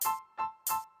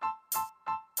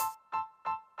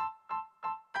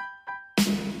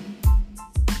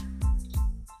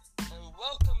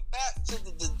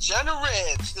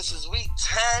Degenerates. This is week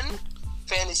 10,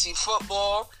 fantasy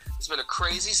football. It's been a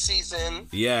crazy season.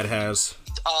 Yeah, it has.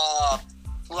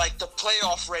 The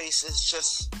playoff race is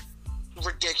just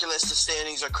ridiculous. The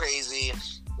standings are crazy.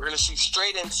 We're going to shoot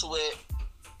straight into it.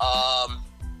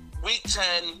 Week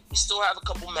 10, we still have a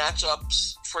couple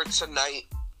matchups for tonight.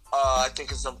 I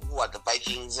think it's the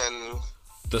Vikings and...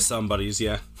 The somebodies,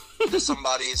 yeah. The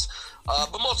somebodies.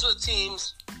 But most of the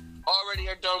teams already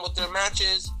are done with their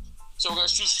matches. So we're going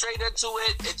to shoot straight into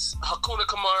it. It's Hakuna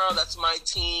Kamara. That's my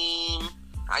team.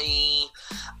 And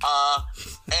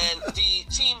the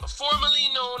team formerly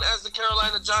known as the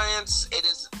Carolina Giants, it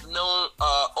is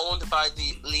owned by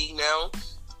the league now.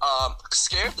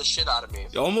 Scared the shit out of me.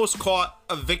 You almost caught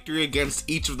a victory against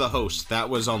each of the hosts. That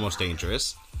was almost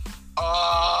dangerous.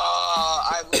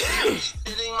 I was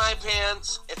shitting my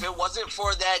pants if it wasn't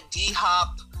for that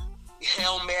D-Hop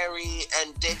Hail Mary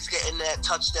and Diggs getting that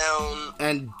touchdown.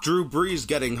 And Drew Brees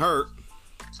getting hurt.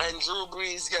 And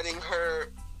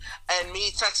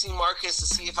me texting Marcus to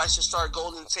see if I should start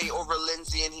Golden Tate over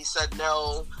Lindsay, and he said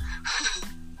no.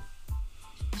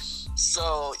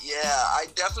 So, yeah, I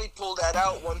definitely pulled that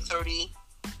out, 130.88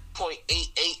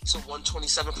 to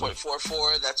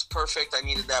 127.44. That's perfect. I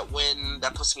needed that win.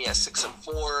 That puts me at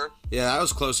 6-4. Yeah, that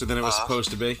was closer than it was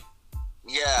supposed to be.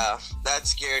 Yeah, that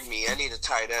scared me. I need a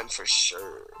tight end for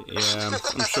sure. Yeah,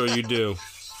 I'm sure you do.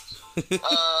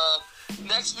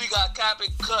 Next, we got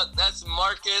Captain Cook. That's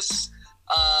Marcus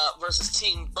versus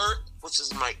Team Burt, which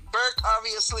is Mike Burke,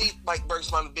 obviously. Mike Burke's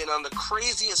been on the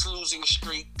craziest losing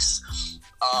streaks.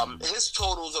 His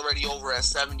total's already over at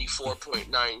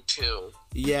 74.92.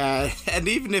 Yeah, and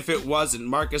even if it wasn't,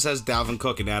 Marcus has Dalvin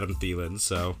Cook and Adam Thielen,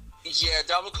 so... Yeah,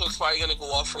 Dalvin Cook's probably going to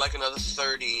go off for like another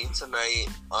 30 tonight.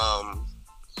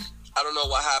 I don't know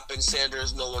what happened.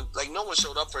 Sanders, no one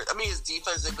showed up for it. I mean, his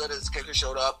defense is good. His kicker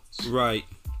showed up. Right.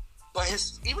 But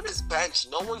even his bench,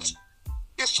 he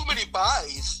has too many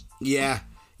buys. Yeah,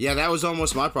 that was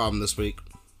almost my problem this week.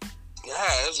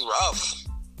 Yeah, it was rough.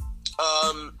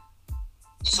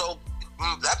 So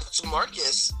that puts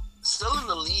Marcus still in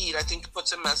the lead. I think it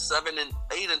puts him at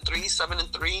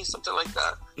 7-3, something like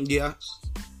that. Yeah.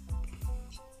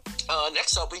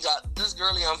 Next up, we got this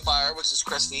girlie on fire, which is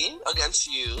Christy, against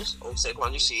you.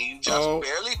 Saquon, you see, you just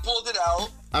barely pulled it out.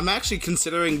 I'm actually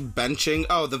considering benching.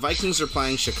 Oh, the Vikings are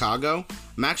playing Chicago.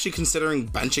 I'm actually considering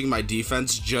benching my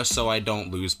defense just so I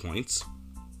don't lose points.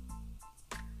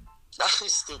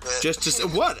 Stupid. Just to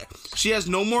what? She has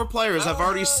no more players. I've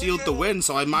already sealed the win,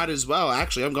 so I might as well.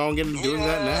 Actually, I'm going into doing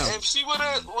that now. If she would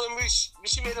have,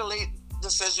 she made a late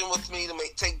decision with me to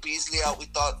take Beasley out, we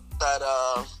thought that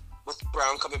with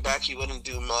Brown coming back, he wouldn't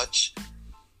do much.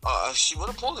 She would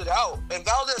have pulled it out. And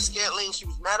Valdez-Scantling, she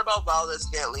was mad about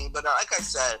Valdez-Scantling, but like I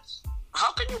said,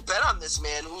 how can you bet on this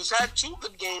man who's had 2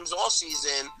 good games all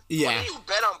season? Yeah. Why do you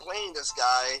bet on playing this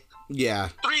guy? Yeah.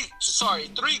 3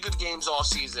 good games all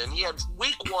season. He had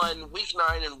week 1, week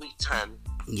 9, and week 10.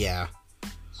 Yeah.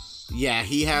 Yeah,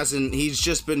 he's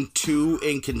just been too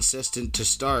inconsistent to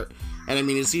start. And I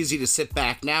mean, it's easy to sit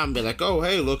back now and be like, oh,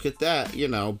 hey, look at that,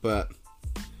 but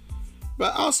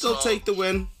I'll still take the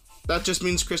win. That just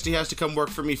means Christy has to come work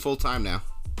for me full time now.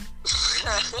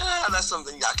 That's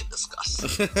something y'all can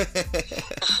discuss.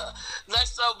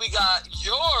 Next up, we got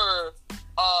your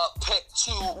pick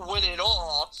to win it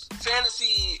all.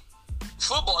 Fantasy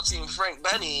football team, Frank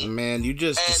Benny. Man, you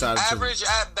just decided average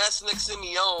at best Nick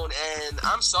Simeone. And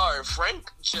I'm sorry,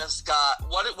 Frank just got,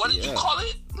 what did you call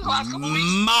it the last couple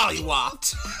weeks?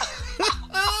 Mollywopped.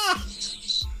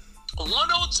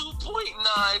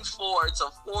 102.94 to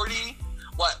 40.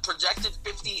 Projected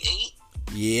 58?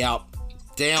 Yep.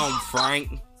 Damn,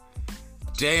 Frank.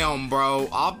 Damn, bro.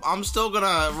 I'm still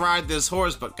gonna ride this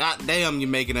horse, but goddamn, you're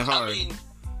making it hard. I mean,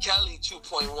 Kelly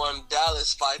 2.1,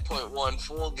 Dallas 5.1,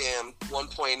 Fulgham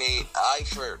 1.8,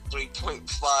 Eifert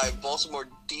 3.5, Baltimore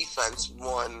defense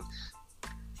 1.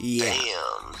 Yeah.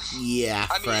 Damn. Yeah,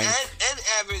 I mean, Frank. and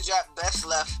average at best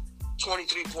left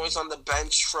 23 points on the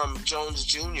bench from Jones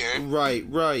Jr.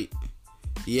 Right.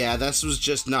 Yeah, this was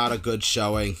just not a good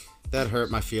showing. That hurt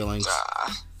my feelings.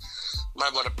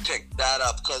 Might want to pick that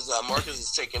up because Marcus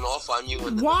is taking off on you.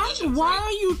 In the division, why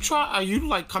are you Are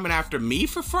you coming after me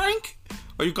for Frank?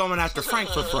 Or are you going after Frank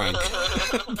for Frank?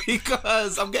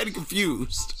 Because I'm getting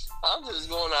confused. I'm just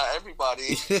going at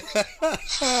everybody.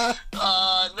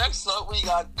 Next up, we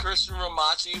got Christian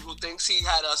Ramachi, who thinks he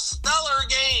had a stellar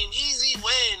game, easy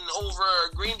win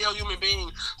over Greendale Human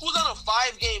Being, who's on a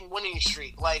 5-game winning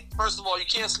streak. First of all, you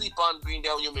can't sleep on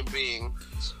Greendale Human Being.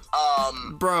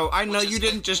 Bro, I know you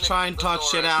didn't just try and talk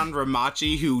shit on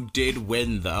Ramachi, who did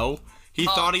win, though. He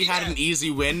thought he had an easy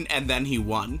win, and then he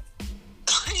won.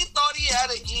 He thought he had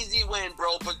an easy win,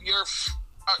 bro, but you're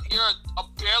a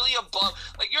barely above,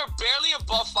 like you're a barely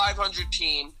above 500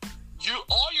 team.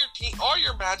 All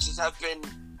your matches have been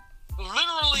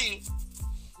literally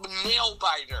nail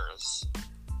biters.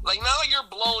 Like now you're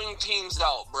blowing teams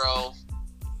out, bro.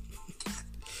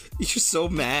 You're so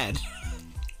mad.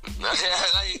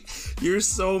 Like, you're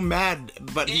so mad,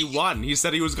 but he won. He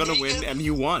said he was gonna win, and he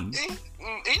won.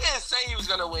 He didn't say he was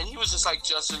gonna win. He was just like,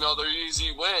 just another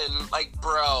easy win. Like,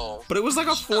 bro. But it was like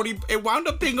a 40. It wound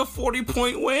up being a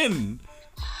 40-point win.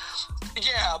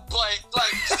 Yeah, but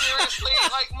like seriously,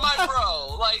 like my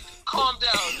bro, like calm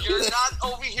down. You're not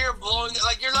over here blowing.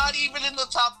 Like you're not even in the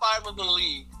top 5 of the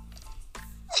league.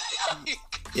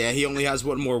 Yeah, he only has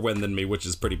one more win than me, which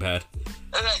is pretty bad.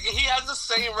 And he has the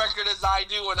same record as I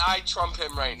do, and I trump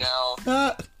him right now.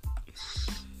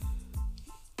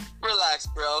 Relax,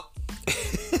 bro.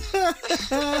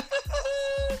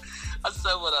 I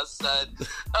said what I said.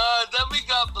 Then we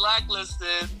got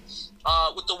Blacklisted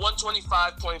with the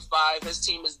 125.5. His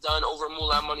team is done over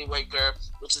Mulan Moneymaker,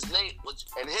 which is Nate,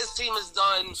 and his team is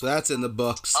done. So that's in the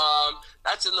books.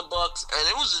 That's in the books, and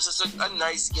it was just a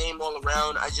nice game all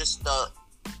around. I just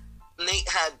Nate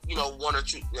had, one or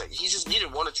two. He just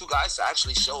needed one or two guys to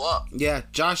actually show up. Yeah,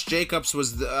 Josh Jacobs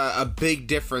was a big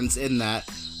difference in that.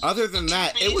 Other than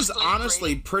that, it was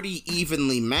honestly pretty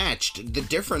evenly matched. The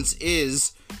difference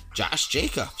is Josh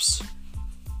Jacobs.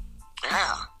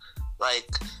 Yeah, like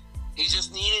he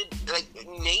just needed,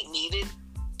 Nate needed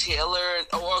Taylor,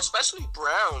 or especially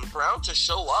Brown to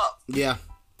show up. Yeah,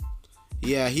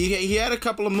 he had a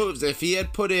couple of moves. If he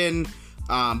had put in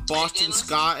Boston Higgins.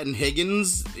 Scott and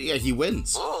Higgins, yeah, he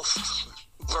wins. Oof.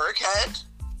 Burkhead.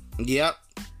 Yep.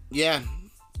 Yeah.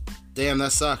 Damn,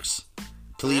 that sucks.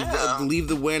 To leave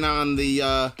the win on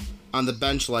the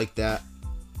bench like that.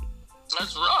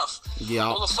 That's rough. Yeah.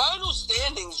 Well, the final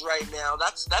standings right now.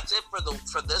 That's it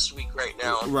for this week right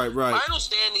now. Right. Final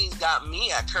standings got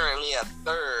me currently at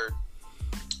 3rd.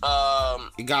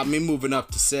 It got me moving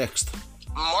up to 6th.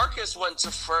 Marcus went to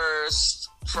 1st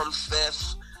from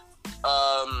 5th.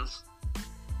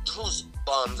 Who's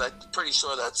bums? I'm pretty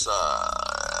sure that's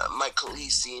Mike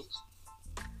Khaleesi,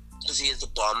 because he is a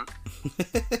bum.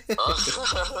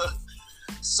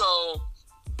 So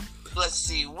let's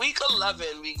see. Week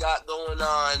 11 we got going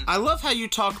on. I love how you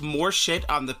talk more shit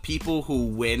on the people who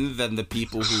win than the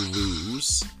people who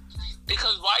lose.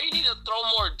 Because why you need to throw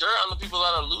more dirt on the people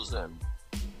that are losing?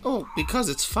 Oh, because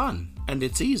it's fun and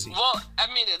it's easy. Well, I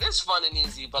mean, it is fun and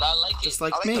easy, but I like it. Just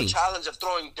like I like me. the challenge of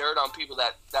throwing dirt on people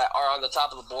that are on the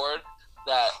top of the board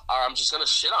that I'm just gonna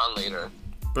shit on later.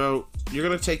 Bro, you're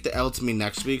gonna take the L to me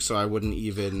next week, so I wouldn't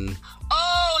even...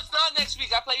 Oh, it's not next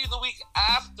week. I play you the week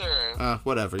after.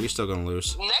 Whatever. You're still gonna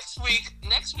lose. Next week,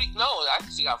 no, I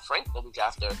actually got Frank the week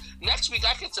after. Next week,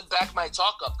 I get to back my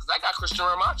talk up because I got Christian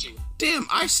Ramachi. Damn,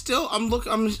 I'm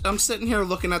sitting here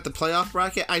looking at the playoff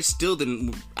bracket. I still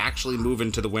didn't actually move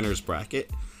into the winner's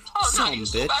bracket. Oh, no, Son you bitch.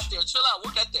 still back there. Chill out.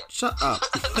 We'll get there. Shut up.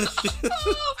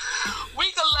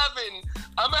 Week 11,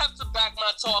 I'm going to have to back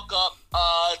my talk up.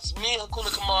 It's me, Hakuna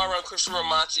Kamara, and Christian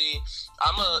Ramachi.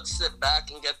 I'm going to sit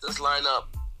back and get this lineup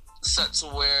set to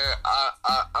where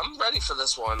I'm ready for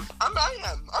this one. I'm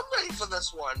ready for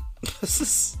this one.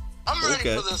 I'm ready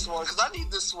for this one because I need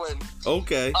this win.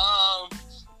 Okay.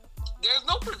 There's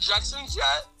no projections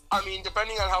yet. I mean,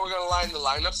 depending on how we're going to line the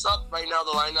lineups up. Right now,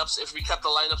 the lineups, if we kept the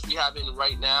lineups we have in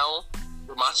right now,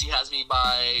 Ramachi has me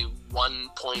by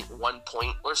 1.1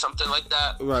 point or something like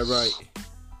that. Right.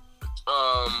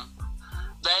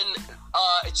 Then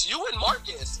it's you and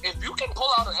Marcus. If you can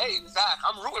pull out Zach,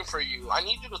 I'm rooting for you. I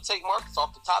need you to take Marcus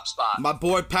off the top spot. My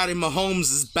boy Patty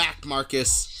Mahomes is back,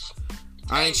 Marcus.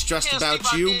 I ain't stressed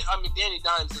about you. Danny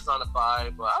Dimes is on a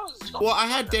bye, but I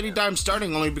had Danny Dimes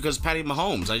starting only because Patty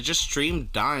Mahomes. I just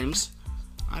streamed Dimes.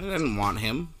 I didn't want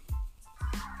him.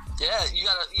 Yeah, you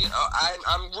gotta.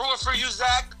 I'm rooting for you,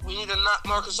 Zach. We need to knock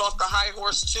Marcus off the high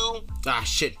horse too. Ah,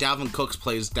 shit. Dalvin Cooks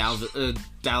plays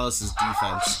Dallas's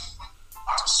defense.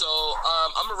 So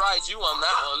I'm gonna ride you on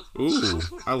that one. Ooh,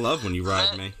 I love when you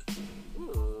ride me.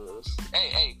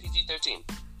 Hey, PG-13.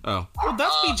 Oh, well,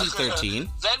 that's PG-13.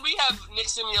 Then we have Nick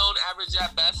Simeone, average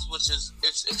at best, which is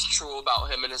it's true about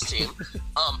him and his team.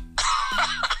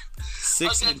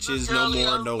 6 inches, no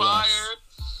more, no less.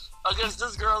 Against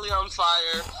this girlie on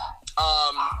fire.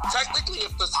 Technically,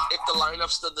 if the lineup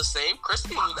stood the same,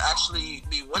 Christy would actually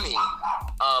be winning.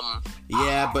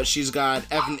 Yeah, but she's got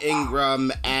Evan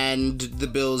Ingram and the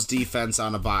Bills' defense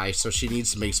on a bye, so she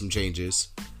needs to make some changes.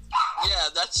 Yeah,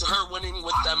 that's her winning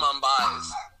with them on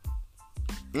byes.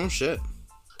 Oh, shit.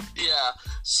 Yeah,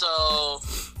 so,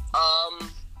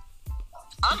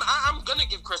 I'm gonna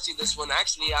give Christy this one.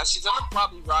 Actually, yeah, she's gonna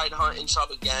probably ride Hunt and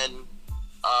Chubb again.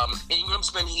 Ingram's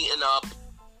been heating up.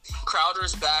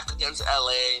 Crowder's back against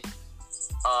LA.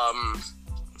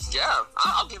 Yeah,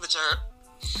 I'll give it to her.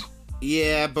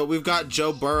 Yeah, but we've got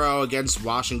Joe Burrow against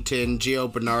Washington,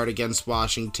 Gio Bernard against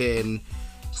Washington,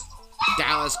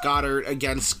 Dallas Goedert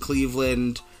against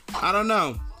Cleveland. I don't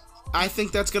know. I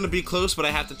think that's going to be close, but I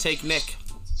have to take Nick.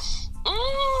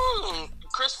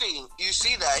 Christy, you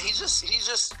see that? He's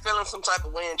just feeling some type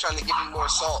of way and trying to give you more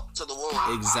salt to the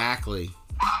wound. Exactly.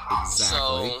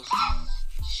 So,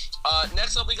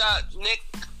 next up we got Nick,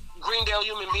 Greendale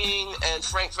Human Being, and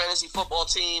Frank Fantasy Football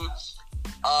Team.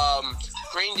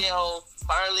 Greendale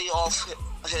finally off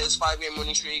his 5-game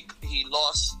winning streak. He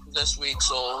lost this week,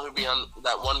 so he'll be on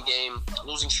that 1-game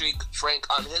losing streak. Frank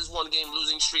on his 1-game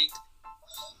losing streak.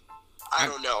 I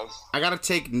don't know. I gotta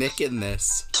take Nick in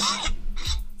this.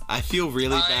 I feel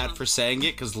really bad for saying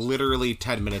it, because literally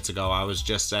 10 minutes ago I was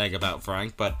just saying about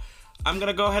Frank, but I'm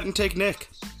gonna go ahead and take Nick.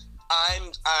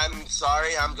 I'm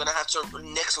sorry. I'm gonna have to.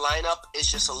 Nick's lineup is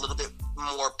just a little bit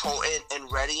more potent and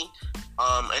ready,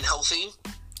 and healthy.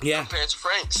 Yeah. Compared to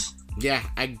Frank's. Yeah,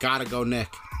 I gotta go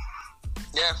Nick.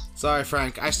 Yeah. Sorry,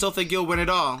 Frank. I still think you'll win it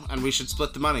all, and we should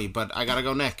split the money, but I gotta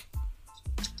go Nick.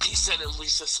 He said at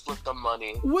least to split the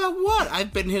money. Well, what?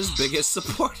 I've been his biggest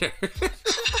supporter.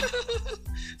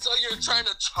 So you're trying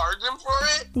to charge him for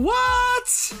it?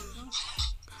 What?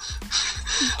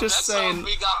 Just saying. So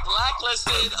we got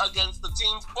blacklisted against the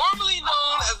team formerly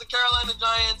known as the Carolina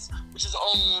Giants, which is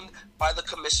owned by the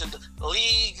commissioned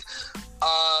league.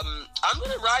 I'm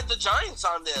gonna ride the Giants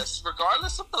on this,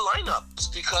 regardless of the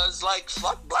lineups, because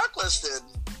fuck blacklisted.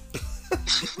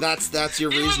 That's your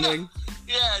reasoning?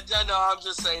 No, I'm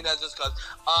just saying that just because.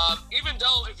 Even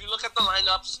though if you look at the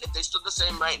lineups, if they stood the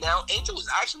same right now, Angel is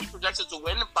actually projected to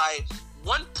win by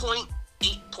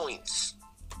 1.8 points,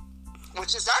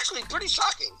 which is actually pretty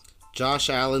shocking. Josh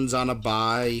Allen's on a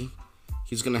bye.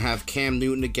 He's gonna have Cam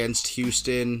Newton against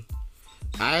Houston.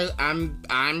 I'm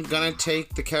gonna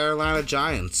take the Carolina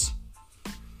Giants.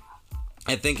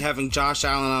 I think having Josh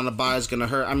Allen on a bye is gonna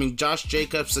hurt. I mean, Josh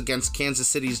Jacobs against Kansas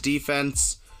City's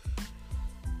defense,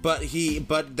 but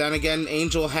then again,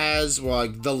 Angel has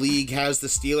the league has the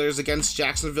Steelers against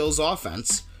Jacksonville's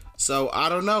offense. So I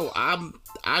don't know. I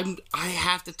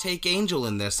have to take Angel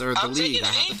in this, or the league. I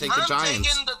have to take the Giants. I'm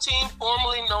taking the team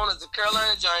formerly known as the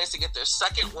Carolina Giants to get their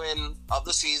second win of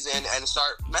the season and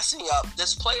start messing up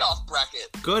this playoff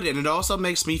bracket. Good, and it also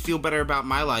makes me feel better about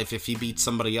my life if he beats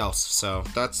somebody else. So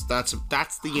that's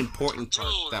the important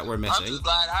part that we're missing.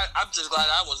 I'm just glad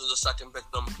I wasn't the second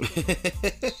victim.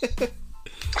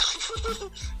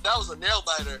 That was a nail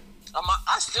biter.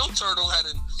 I still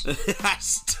turtle-headed. I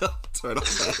still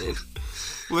turtle-headed.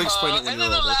 We'll explain it when and you're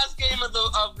then the older. last game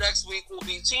of next week will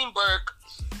be Team Burke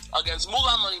against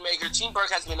Moolah Moneymaker. Team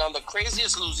Burke has been on the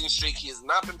craziest losing streak. He has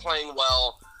not been playing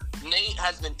well. Nate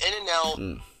has been in and out.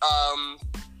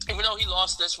 Even though he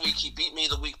lost this week, he beat me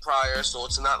the week prior, so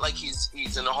it's not like he's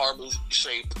in a horrible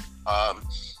shape.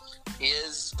 He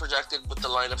is projected with the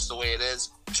lineups the way it is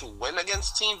to win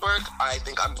against Team Burke. I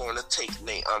think I'm going to take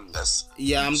Nate on this.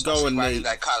 Yeah, I'm going Nate.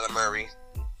 That Kyler Murray.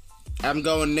 I'm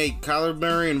going Nate. Kyler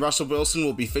Murray and Russell Wilson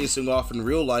will be facing off in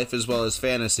real life as well as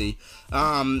fantasy.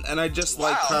 And I just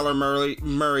like Kyler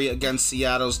Murray against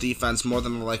Seattle's defense more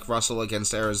than I like Russell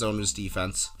against Arizona's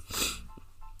defense.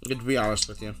 Good to be honest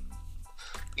with you.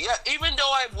 Yeah, even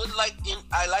though I like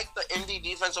the Indy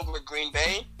defense over Green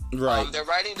Bay. Right. They're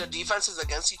riding the defenses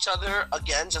against each other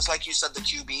again, just like you said, the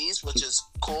QBs, which is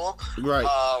cool. Right.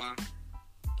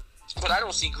 But I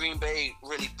don't see Green Bay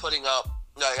really putting up.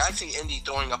 I see Indy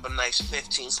throwing up a nice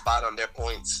 15 spot on their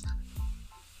points.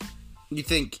 You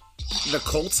think the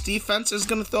Colts defense is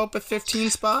going to throw up a 15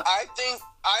 spot? I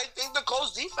think the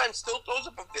Colts defense still throws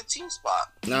up a 15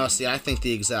 spot. No, see, I think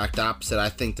the exact opposite. I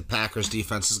think the Packers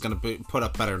defense is going to put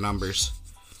up better numbers.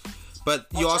 But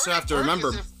you also have to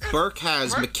remember, Burke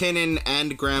has McKinnon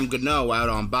and Graham Gano out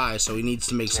on bye, so he needs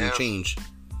to make some change.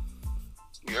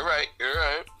 You're right.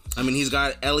 I mean, he's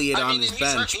got Elliott on his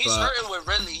bench, he's hurting with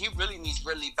Ridley. He really needs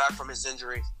Ridley back from his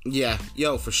injury. Yeah,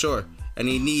 for sure. And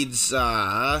he needs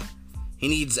Elliott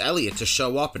to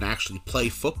show up and actually play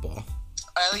football.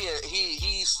 Elliott,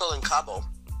 he's still in Cabo.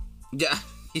 Yeah,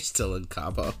 he's still in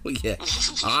Cabo. Yeah,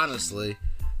 honestly,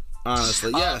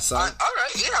 yeah. So, all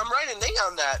right, yeah, I'm writing Nate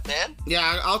on that, man.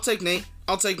 Yeah, I'll take Nate.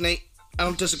 I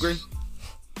don't disagree.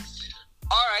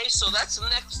 All right, so that's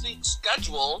next week's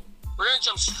schedule. We're going to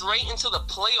jump straight into the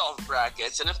playoff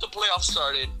brackets. And if the playoffs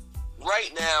started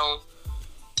right now,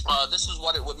 this is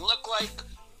what it would look like.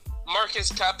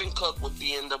 Marcus Captain Cook would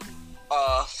be in the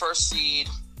first seed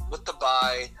with the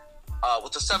bye.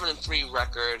 with a 7-3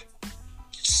 record.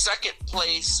 Second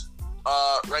place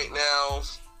right now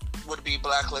would be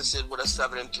Blacklisted with a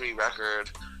 7-3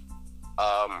 record.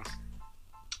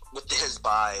 With his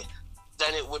bye,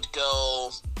 then it would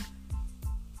go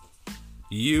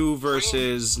you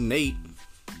versus Nate,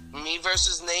 me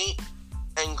versus Nate,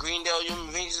 and Greendale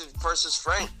versus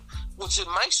Frank, which it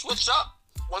might switch up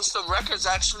once the records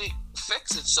actually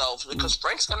fix itself, because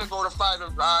Frank's gonna go to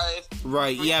 5-5.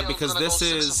 Right? Greendale's yeah, because this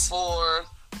is 6-4.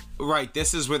 Right.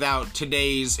 This is without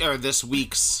today's or this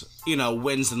week's,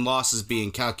 wins and losses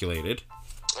being calculated.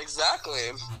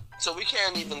 Exactly. So we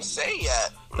can't even say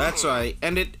yet. That's right,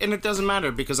 and it doesn't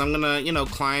matter because I'm gonna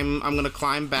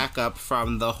climb back up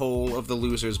from the whole of the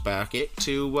losers bracket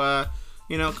to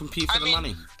compete for the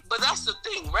money. But that's the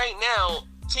thing. Right now,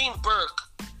 Team Burke,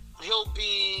 he'll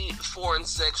be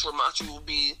 4-6. Ramachi will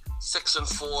be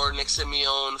 6-4. Nick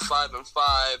Simeone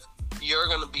 5-5. You're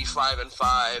gonna be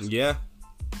 5-5. Yeah.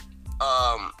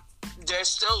 There's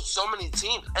still so many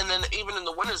teams, and then even in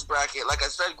the winners bracket, like I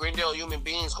said, Greendale Human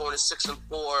Beings going to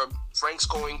 6-4, Frank's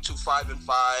going to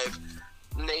 5-5,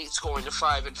 Nate's going to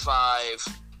 5-5.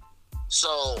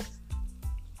 So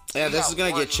yeah, this is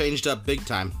gonna get changed up big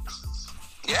time.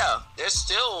 Yeah, there's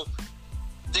still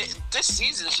this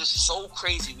season is just so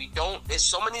crazy. There's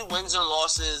so many wins and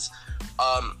losses.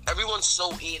 Everyone's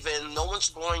so even. No one's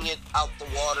blowing it out the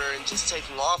water and just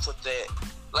taking off with it.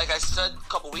 Like I said a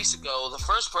couple weeks ago, the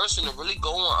first person to really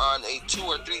go on a 2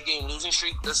 or 3 game losing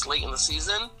streak this late in the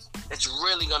season, it's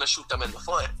really going to shoot them in the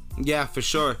foot. Yeah, for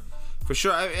sure. For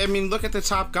sure. I mean, look at the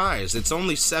top guys. It's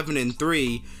only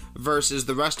 7-3 versus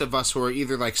the rest of us who are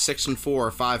either like 6-4 or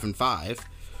 5-5.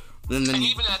 And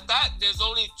even at that, there's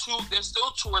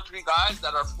still 2 or 3 guys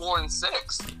that are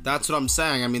 4-6. That's what I'm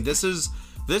saying. I mean, this is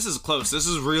close. This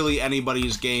is really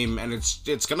anybody's game, and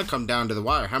it's going to come down to the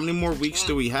wire. How many more weeks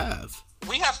do we have?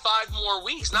 We have 5 more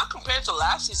weeks, not compared to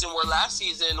last season, where last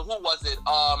season, who was it?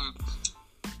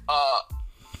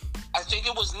 I think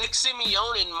it was Nick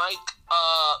Simeone and Mike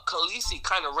Khaleesi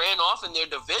kind of ran off in their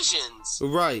divisions.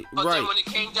 Right, but then when it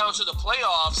came down to the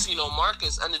playoffs,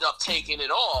 Marcus ended up taking it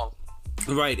all.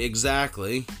 Right,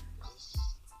 exactly.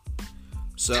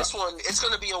 So this one, it's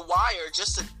going to be a wire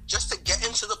just to get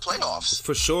into the playoffs.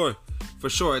 For sure. For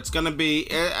sure, it's gonna be.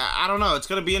 I don't know. It's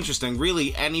gonna be interesting.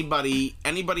 Really, anybody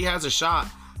has a shot.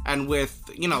 And with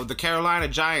the Carolina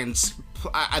Giants,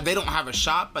 they don't have a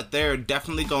shot, but they're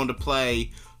definitely going to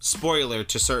play spoiler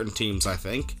to certain teams. I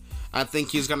think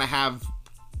he's gonna have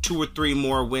 2 or 3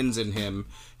 more wins in him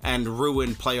and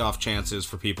ruin playoff chances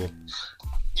for people.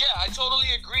 Yeah, I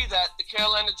totally agree that the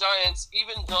Carolina Giants,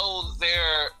 even though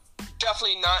they're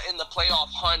definitely not in the playoff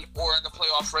hunt or in the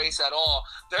playoff race at all,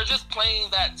 they're just playing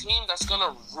that team that's going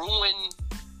to ruin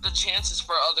the chances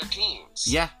for other teams.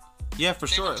 Yeah, for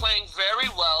sure. They've been playing very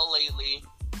well lately.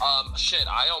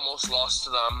 I almost lost to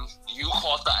them. You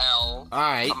caught the L. All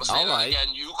right, I'm going to say that again.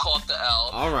 You caught the L.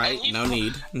 All right, no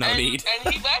need. And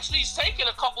he's actually taken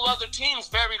a couple other teams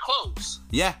very close.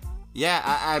 Yeah.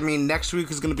 I mean, next week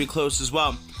is going to be close as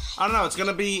well. I don't know. It's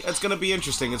gonna be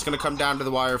interesting. It's gonna come down to the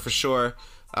wire for sure.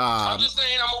 I'm just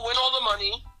saying, I'm gonna win all the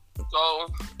money. So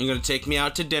you're gonna take me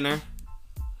out to dinner?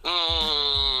 No,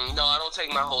 I don't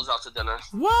take my hoes out to dinner.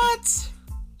 What?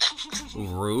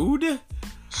 Rude.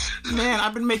 Man,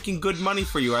 I've been making good money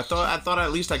for you. I thought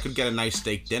at least I could get a nice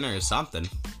steak dinner or something.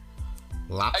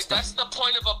 Lobster. That's the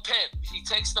point of a pimp. He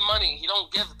takes the money. He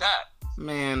don't give that.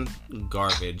 Man,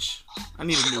 garbage. I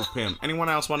need a new pimp. Anyone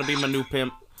else want to be my new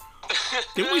pimp?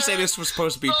 Didn't we say this was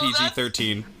supposed to be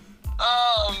PG-13?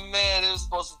 Oh, man, it was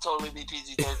supposed to totally be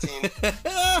PG-13.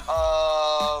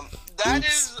 That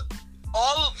is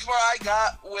all for I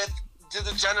got with The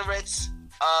Degenerates.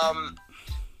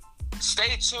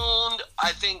 Stay tuned.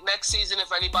 I think next season,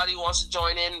 if anybody wants to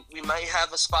join in, we might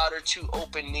have a spot or 2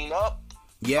 opening up.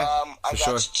 Yeah, I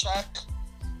got to check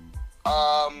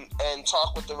and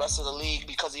talk with the rest of the league,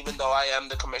 because even though I am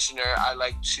the commissioner, I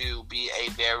like to be a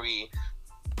very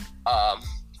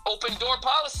open door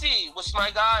policy with my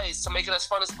guys to make it as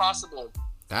fun as possible.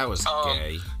 That was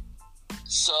gay.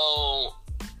 So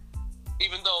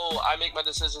even though I make my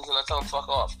decisions and I tell them fuck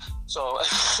off. So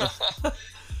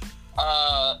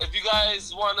if you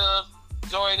guys want to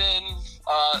join in,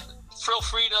 feel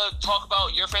free to talk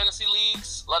about your fantasy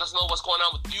leagues. Let us know what's going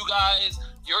on with you guys,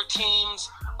 your teams.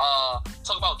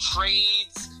 Talk about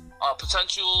trades,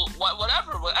 potential,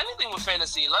 whatever, anything with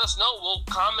fantasy. Let us know. We'll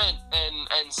comment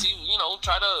and see,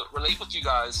 try to relate with you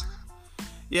guys.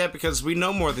 Yeah, because we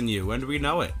know more than you, and we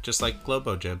know it, just like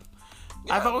Globo Jib.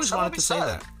 Yeah, I've always wanted to say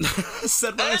that.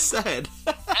 Said what I said.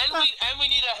 and we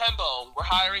need a hembo. We're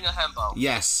hiring a hembo.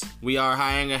 Yes, we are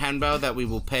hiring a hembo that we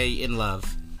will pay in love.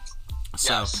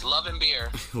 So, yes, love and beer.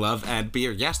 Love and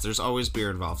beer. Yes, there's always beer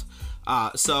involved.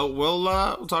 So we'll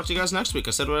talk to you guys next week.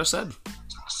 I said what I said.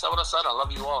 I said what I said. I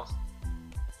love you all.